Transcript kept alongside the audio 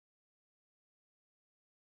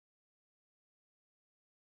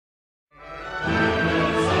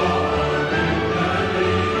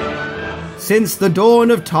Since the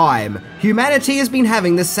dawn of time, humanity has been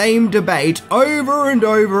having the same debate over and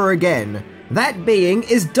over again. That being,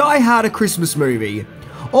 is Die Hard a Christmas movie?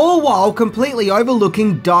 All while completely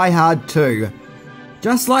overlooking Die Hard 2.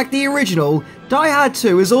 Just like the original, Die Hard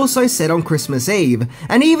 2 is also set on Christmas Eve,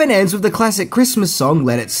 and even ends with the classic Christmas song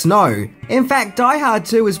Let It Snow. In fact, Die Hard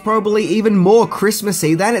 2 is probably even more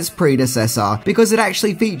Christmassy than its predecessor, because it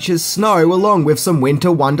actually features snow along with some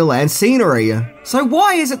winter wonderland scenery. So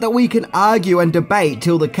why is it that we can argue and debate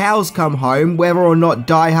till the cows come home whether or not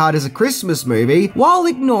Die Hard is a Christmas movie, while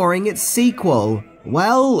ignoring its sequel?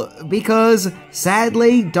 Well, because,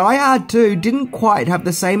 sadly, Die Hard 2 didn't quite have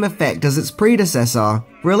the same effect as its predecessor.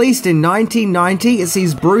 Released in 1990, it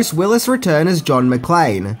sees Bruce Willis return as John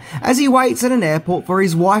McClane, as he waits at an airport for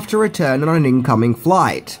his wife to return on an incoming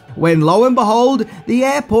flight. When lo and behold, the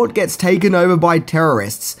airport gets taken over by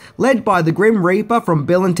terrorists, led by the Grim Reaper from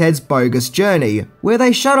Bill and Ted's Bogus Journey, where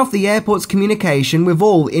they shut off the airport's communication with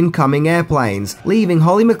all incoming airplanes, leaving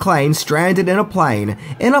Holly McClane stranded in a plane,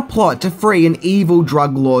 in a plot to free an evil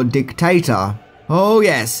drug lord dictator. Oh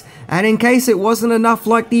yes, and in case it wasn't enough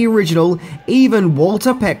like the original, even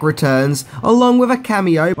Walter Peck returns, along with a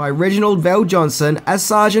cameo by Reginald VelJohnson as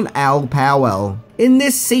Sergeant Al Powell. In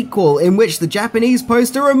this sequel, in which the Japanese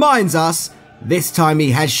poster reminds us, this time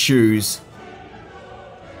he has shoes.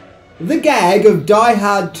 The gag of Die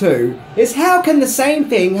Hard 2 is how can the same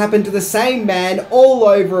thing happen to the same man all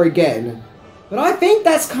over again? But I think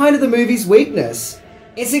that's kind of the movie's weakness.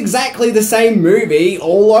 It's exactly the same movie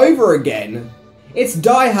all over again. It's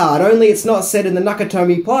Die Hard, only it's not set in the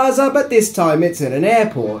Nakatomi Plaza, but this time it's in an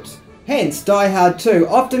airport. Hence, Die Hard 2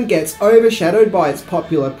 often gets overshadowed by its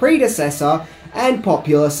popular predecessor and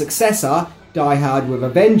popular successor, Die Hard with a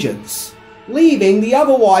Vengeance, leaving the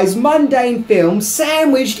otherwise mundane film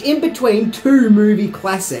sandwiched in between two movie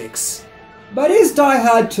classics. But is Die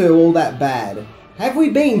Hard 2 all that bad? Have we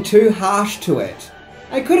been too harsh to it?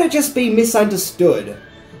 And could it just be misunderstood?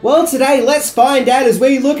 Well, today let's find out as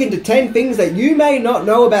we look into 10 things that you may not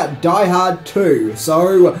know about Die Hard 2.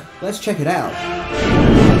 So, let's check it out.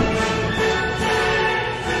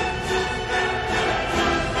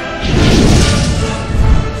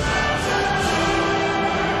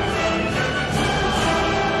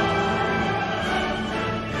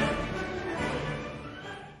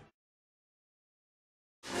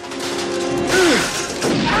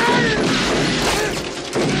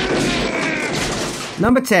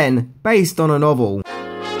 Number 10, based on a novel.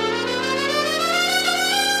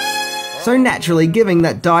 So naturally, given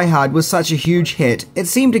that Die Hard was such a huge hit, it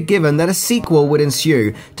seemed a given that a sequel would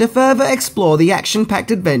ensue to further explore the action-packed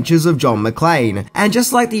adventures of John McClane. And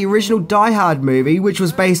just like the original Die Hard movie, which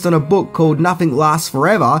was based on a book called Nothing Lasts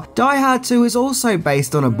Forever, Die Hard 2 is also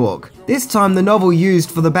based on a book. This time the novel used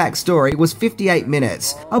for the backstory was 58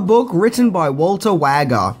 Minutes, a book written by Walter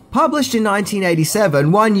Wagner. Published in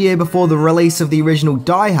 1987, 1 year before the release of the original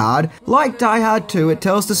Die Hard, like Die Hard 2, it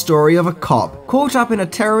tells the story of a cop caught up in a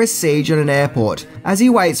terrorist siege at an airport, as he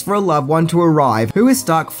waits for a loved one to arrive who is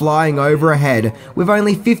stuck flying overhead with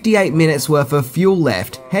only 58 minutes worth of fuel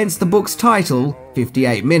left, hence the book's title,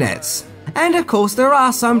 58 Minutes. And of course there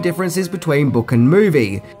are some differences between book and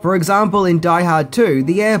movie. For example, in Die Hard 2,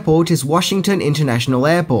 the airport is Washington International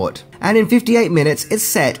Airport, and in 58 Minutes it's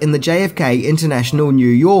set in the JFK International New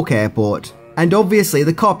York Airport. And obviously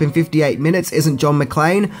the cop in 58 Minutes isn't John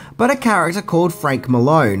McClane, but a character called Frank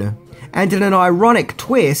Malone. And in an ironic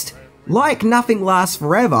twist, like Nothing Lasts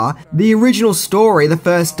Forever, the original story the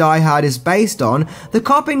first Die Hard is based on, the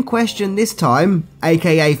cop in question this time,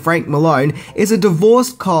 aka Frank Malone, is a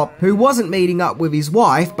divorced cop who wasn't meeting up with his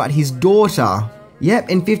wife, but his daughter. Yep,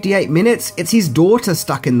 in 58 Minutes, it's his daughter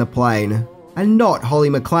stuck in the plane, and not Holly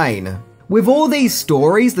McClane. With all these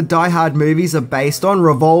stories the Die Hard movies are based on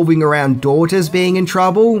revolving around daughters being in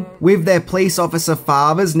trouble, with their police officer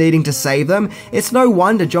fathers needing to save them, it's no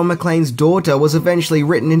wonder John McClane's daughter was eventually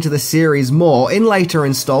written into the series more in later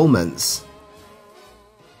installments.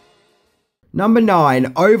 Number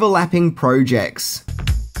 9, overlapping projects.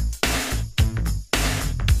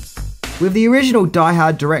 With the original Die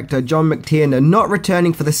Hard director John McTiernan not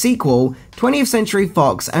returning for the sequel, 20th Century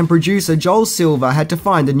Fox and producer Joel Silver had to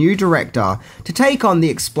find a new director to take on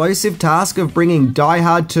the explosive task of bringing Die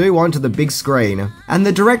Hard 2 onto the big screen. And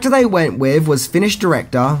the director they went with was Finnish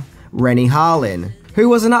director Renny Harlin, who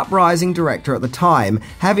was an uprising director at the time,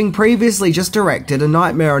 having previously just directed A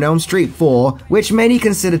Nightmare on Elm Street 4, which many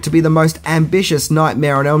consider to be the most ambitious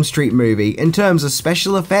Nightmare on Elm Street movie in terms of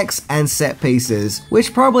special effects and set pieces,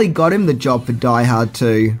 which probably got him the job for Die Hard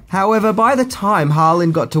 2. However, by the time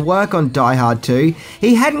Harlin got to work on Die Hard 2,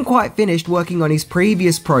 he hadn't quite finished working on his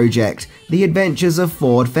previous project, The Adventures of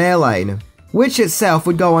Ford Fairlane. which itself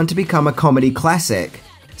would go on to become a comedy classic.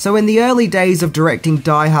 So in the early days of directing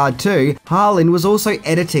Die Hard 2, Harlin was also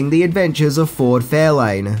editing The Adventures of Ford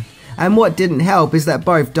Fairlane. And what didn't help is that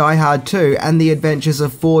both Die Hard 2 and The Adventures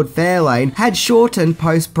of Ford Fairlane had shortened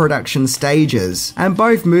post-production stages, and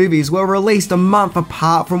both movies were released a month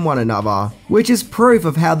apart from one another, which is proof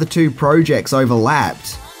of how the two projects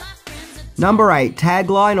overlapped. Number 8.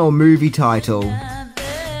 Tagline or movie title.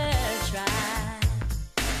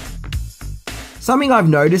 Something I've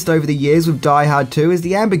noticed over the years with Die Hard 2 is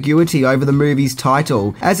the ambiguity over the movie's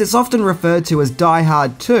title, as it's often referred to as Die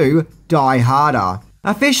Hard 2, Die Harder.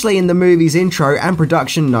 Officially in the movie's intro and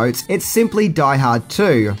production notes, it's simply Die Hard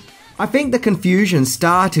 2. I think the confusion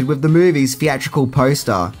started with the movie's theatrical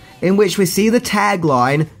poster, in which we see the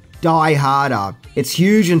tagline, Die Harder. It's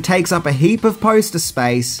huge and takes up a heap of poster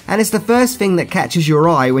space, and it's the first thing that catches your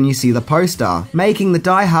eye when you see the poster, making the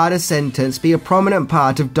Die Harder sentence be a prominent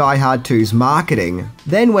part of Die Hard 2's marketing.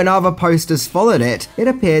 Then when other posters followed it, it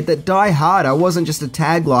appeared that Die Harder wasn't just a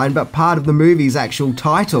tagline but part of the movie's actual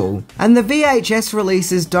title. And the VHS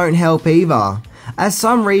releases don't help either, as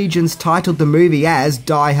some regions titled the movie as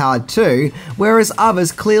Die Hard 2, whereas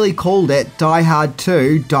others clearly called it Die Hard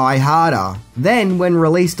 2 Die Harder. Then, when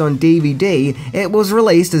released on DVD, it was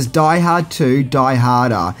released as Die Hard 2 Die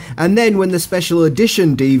Harder, and then when the special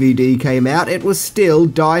edition DVD came out, it was still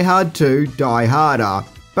Die Hard 2 Die Harder.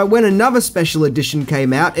 But when another special edition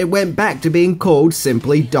came out, it went back to being called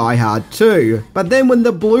simply Die Hard 2. But then when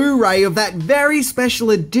the Blu-ray of that very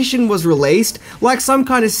special edition was released, like some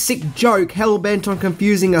kind of sick joke hell-bent on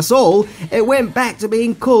confusing us all, it went back to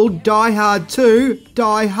being called Die Hard 2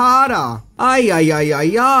 Die Harder.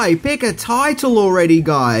 Ay, pick a title already,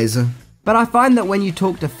 guys. But I find that when you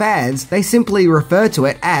talk to fans, they simply refer to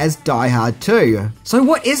it as Die Hard 2. So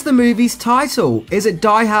what is the movie's title? Is it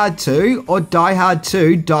Die Hard 2 or Die Hard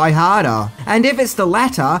 2 Die Harder? And if it's the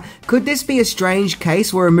latter, could this be a strange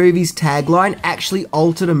case where a movie's tagline actually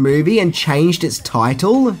altered a movie and changed its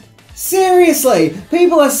title? Seriously,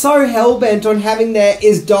 people are so hell-bent on having their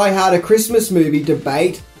Is Die Hard a Christmas Movie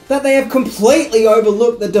debate that they have completely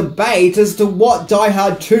overlooked the debate as to what Die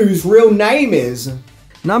Hard 2's real name is.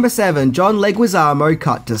 Number 7. John Leguizamo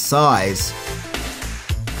cut to size.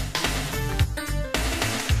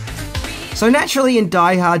 So naturally in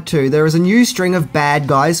Die Hard 2 there is a new string of bad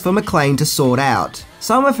guys for McClane to sort out,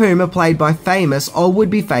 some of whom are played by famous or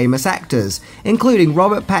would-be famous actors, including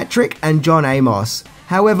Robert Patrick and John Amos.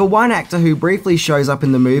 However, one actor who briefly shows up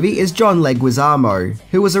in the movie is John Leguizamo,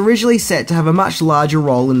 who was originally set to have a much larger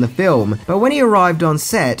role in the film, but when he arrived on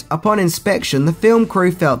set, upon inspection the film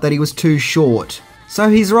crew felt that he was too short, so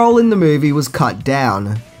his role in the movie was cut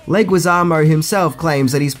down. Leguizamo himself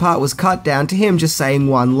claims that his part was cut down to him just saying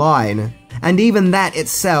one line, and even that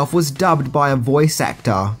itself was dubbed by a voice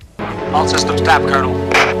actor. All systems tap,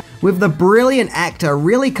 Colonel. With the brilliant actor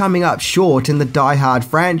really coming up short in the Die Hard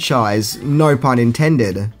franchise, no pun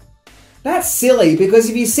intended. That's silly,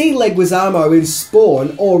 because if you see Leguizamo in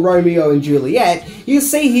Spawn or Romeo and Juliet, you'll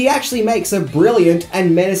see he actually makes a brilliant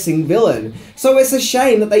and menacing villain, so it's a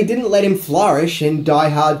shame that they didn't let him flourish in Die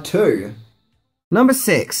Hard 2. Number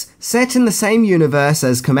 6. Set in the same universe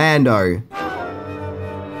as Commando.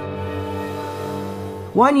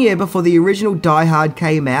 1 year before the original Die Hard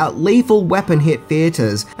came out, Lethal Weapon hit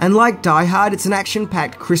theatres, and like Die Hard, it's an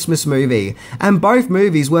action-packed Christmas movie, and both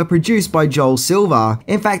movies were produced by Joel Silver.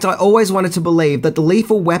 In fact, I always wanted to believe that the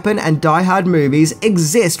Lethal Weapon and Die Hard movies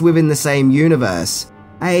exist within the same universe.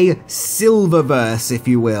 A Silververse, if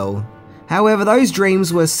you will. However, those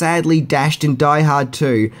dreams were sadly dashed in Die Hard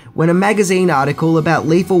 2, when a magazine article about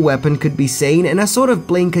Lethal Weapon could be seen in a sort of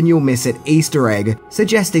blink and you'll miss it Easter egg,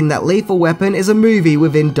 suggesting that Lethal Weapon is a movie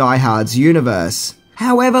within Die Hard's universe.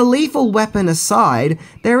 However, Lethal Weapon aside,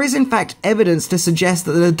 there is in fact evidence to suggest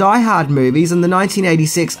that the Die Hard movies and the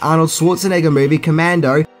 1986 Arnold Schwarzenegger movie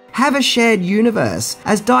Commando have a shared universe,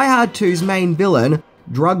 as Die Hard 2's main villain,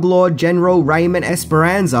 Drug Lord General Raymond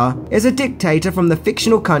Esperanza, is a dictator from the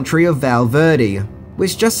fictional country of Val Verde,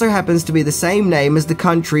 which just so happens to be the same name as the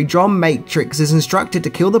country John Matrix is instructed to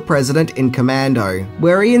kill the president in Commando,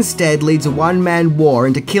 where he instead leads a one-man war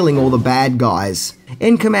into killing all the bad guys.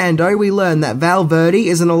 In Commando, we learn that Val Verde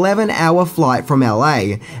is an 11-hour flight from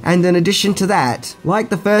LA, and in addition to that, like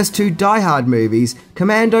the first two Die Hard movies,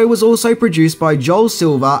 Commando was also produced by Joel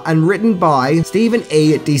Silver and written by Stephen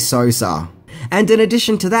E. D'Souza. And in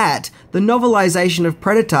addition to that, the novelization of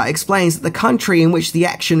Predator explains that the country in which the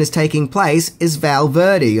action is taking place is Val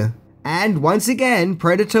Verde. And once again,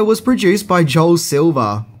 Predator was produced by Joel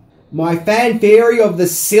Silver. My fan theory of the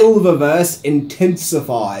Silververse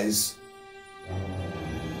intensifies.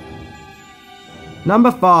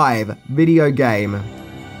 Number 5. Video game.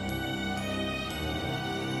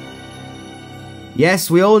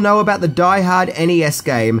 Yes, we all know about the DieHard NES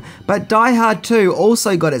game, but DieHard2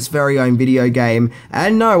 also got its very own video game,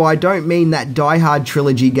 and no, I don't mean that DieHard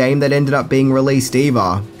trilogy game that ended up being released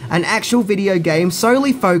either. An actual video game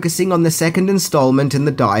solely focusing on the second installment in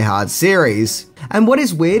the DieHard series. And what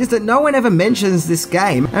is weird is that no one ever mentions this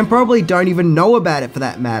game, and probably don't even know about it for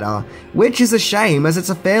that matter, which is a shame as it's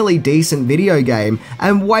a fairly decent video game,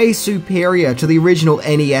 and way superior to the original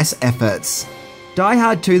NES efforts.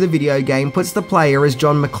 DieHard2 the video game puts the player as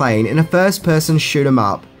John McClane in a first-person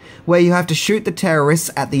shoot-'em-up, where you have to shoot the terrorists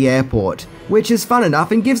at the airport, which is fun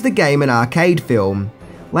enough and gives the game an arcade feel.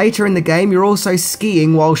 Later in the game you're also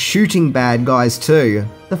skiing while shooting bad guys too.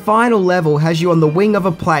 The final level has you on the wing of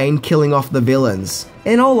a plane killing off the villains.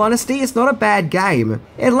 In all honesty, it's not a bad game.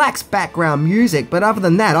 It lacks background music, but other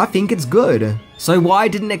than that I think it's good. So why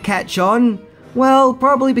didn't it catch on? Well,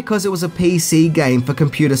 probably because it was a PC game for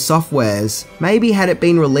computer softwares. Maybe had it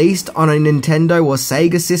been released on a Nintendo or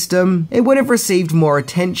Sega system, it would have received more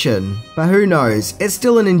attention. But who knows, it's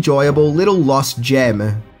still an enjoyable little lost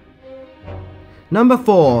gem. Number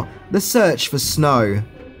 4. The Search for Snow.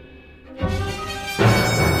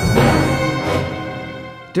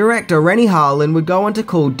 Director Renny Harlin would go on to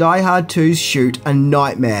call Die Hard 2's shoot a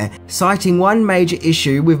nightmare, citing one major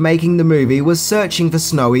issue with making the movie was searching for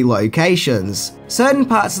snowy locations. Certain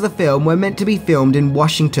parts of the film were meant to be filmed in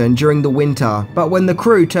Washington during the winter, but when the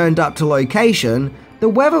crew turned up to location, the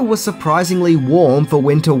weather was surprisingly warm for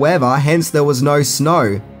winter weather, hence there was no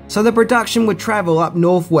snow. So the production would travel up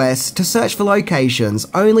northwest to search for locations,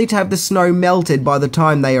 only to have the snow melted by the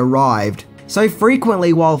time they arrived. So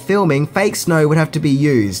frequently while filming, fake snow would have to be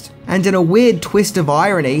used. And in a weird twist of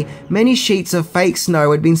irony, many sheets of fake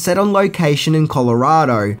snow had been set on location in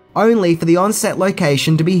Colorado, only for the on-set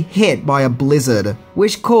location to be hit by a blizzard,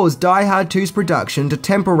 which caused Die Hard 2's production to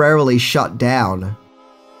temporarily shut down.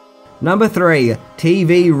 Number 3.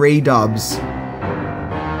 TV redubs.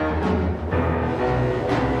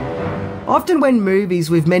 Often when movies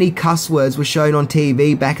with many cuss words were shown on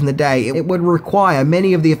TV back in the day, it would require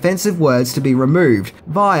many of the offensive words to be removed,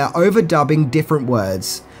 via overdubbing different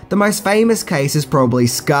words. The most famous case is probably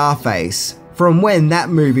Scarface, from when that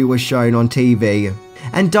movie was shown on TV.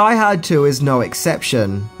 And Die Hard 2 is no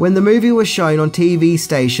exception. When the movie was shown on TV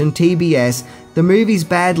station TBS, the movie's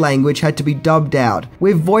bad language had to be dubbed out,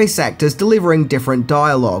 with voice actors delivering different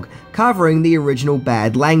dialogue, covering the original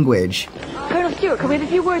bad language. Colonel Stewart, can we have a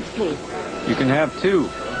few words, please? You can have 2.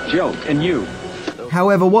 Jill, and you.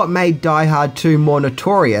 However, what made Die Hard 2 more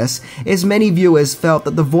notorious is many viewers felt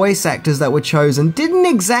that the voice actors that were chosen didn't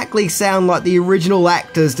exactly sound like the original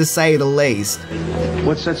actors, to say the least.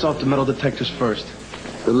 What sets off the metal detectors first?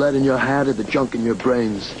 The lead in your hat or the junk in your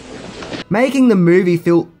brains? Making the movie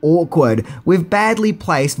feel awkward, with badly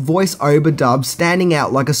placed voice overdubs standing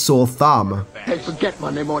out like a sore thumb. Hey, forget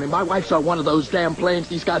Monday morning. My wife's on one of those damn planes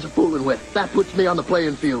these guys are fooling with. That puts me on the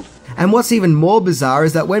playing field. And what's even more bizarre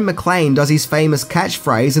is that when McClane does his famous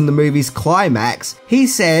catchphrase in the movie's climax, he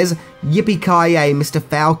says, "Yippee-ki-yay, Mr.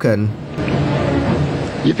 Falcon."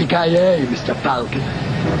 Yippee-ki-yay, Mr. Falcon.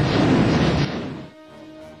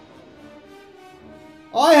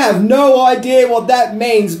 I have no idea what that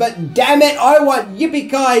means, but damn it, I want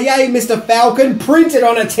 "Yippee-ki-yay, Mr. Falcon" printed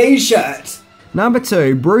on a t-shirt. Number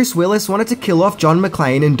 2, Bruce Willis wanted to kill off John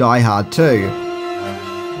McClane in Die Hard 2.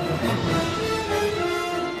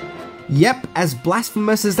 Yep, as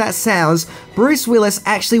blasphemous as that sounds, Bruce Willis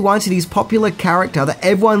actually wanted his popular character that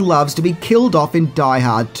everyone loves to be killed off in Die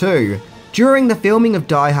Hard 2. During the filming of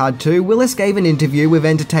Die Hard 2, Willis gave an interview with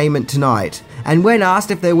Entertainment Tonight, and when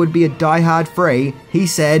asked if there would be a Die Hard 3, he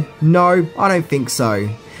said, "No, I don't think so,"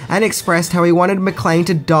 and expressed how he wanted McClane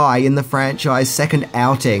to die in the franchise's second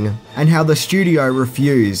outing, and how the studio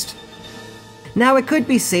refused. Now it could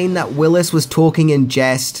be seen that Willis was talking in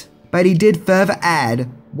jest, but he did further add,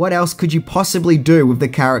 what else could you possibly do with the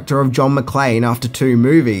character of John McClane after 2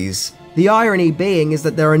 movies? The irony being is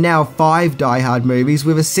that there are now 5 Die Hard movies,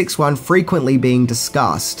 with a 6th one frequently being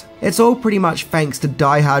discussed. It's all pretty much thanks to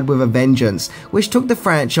Die Hard with a Vengeance, which took the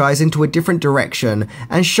franchise into a different direction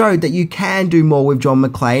and showed that you can do more with John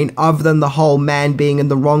McClane other than the whole man being in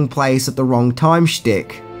the wrong place at the wrong time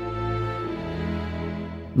shtick.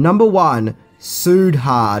 Number 1. Sued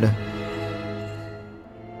Hard.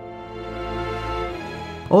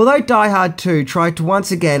 Although Die Hard 2 tried to once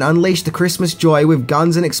again unleash the Christmas joy with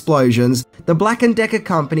guns and explosions, the Black & Decker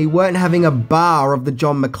company weren't having a bar of the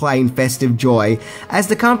John McClane festive joy, as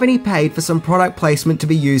the company paid for some product placement to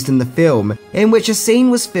be used in the film, in which a scene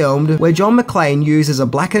was filmed where John McClane uses a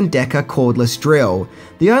Black & Decker cordless drill.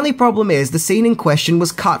 The only problem is the scene in question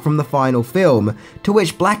was cut from the final film, to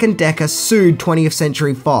which Black & Decker sued 20th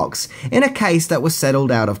Century Fox in a case that was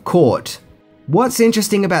settled out of court. What's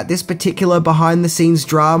interesting about this particular behind-the-scenes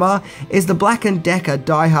drama is the Black & Decker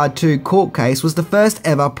DieHard2 court case was the first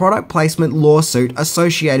ever product placement lawsuit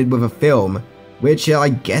associated with a film, which I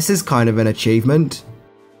guess is kind of an achievement.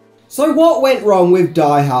 So what went wrong with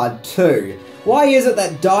Die Hard 2? Why is it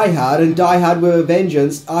that Die Hard and Die Hard with a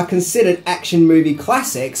Vengeance are considered action movie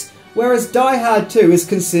classics, whereas Die Hard 2 is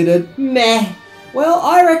considered meh? Well,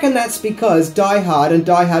 I reckon that's because Die Hard and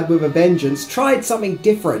Die Hard with a Vengeance tried something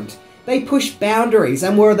different. They pushed boundaries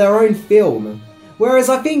and were their own film. Whereas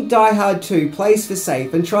I think Die Hard 2 plays for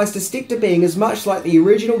safe and tries to stick to being as much like the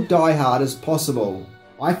original Die Hard as possible.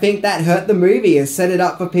 I think that hurt the movie and set it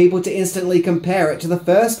up for people to instantly compare it to the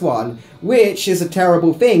first one, which is a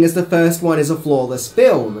terrible thing as the first one is a flawless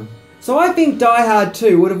film. So I think Die Hard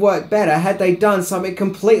 2 would have worked better had they done something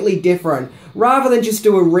completely different, rather than just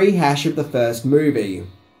do a rehash of the first movie.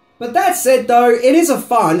 But that said though, it is a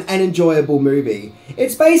fun and enjoyable movie.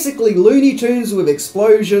 It's basically Looney Tunes with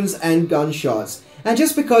explosions and gunshots. And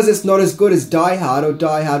just because it's not as good as Die Hard or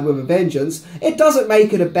Die Hard with a Vengeance, it doesn't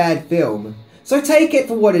make it a bad film. So take it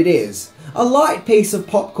for what it is, a light piece of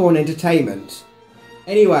popcorn entertainment.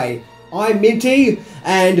 Anyway, I'm Minty,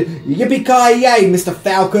 and yippee-ki-yay, Mr.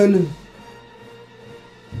 Falcon!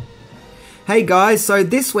 Hey guys, so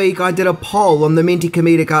this week I did a poll on the Minty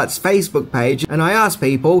Comedic Arts Facebook page and I asked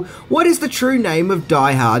people, what is the true name of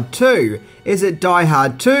Die Hard 2? Is it Die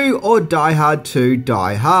Hard 2 or Die Hard 2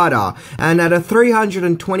 Die Harder? And out of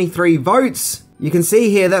 323 votes, you can see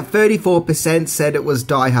here that 34% said it was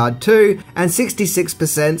Die Hard 2 and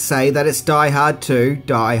 66% say that it's Die Hard 2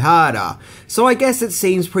 Die Harder. So I guess it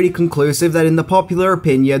seems pretty conclusive that in the popular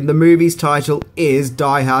opinion, the movie's title is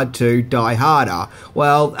Die Hard 2 Die Harder.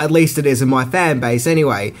 Well, at least it is in my fan base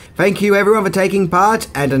anyway. Thank you everyone for taking part,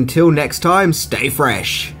 and until next time, stay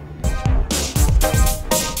fresh.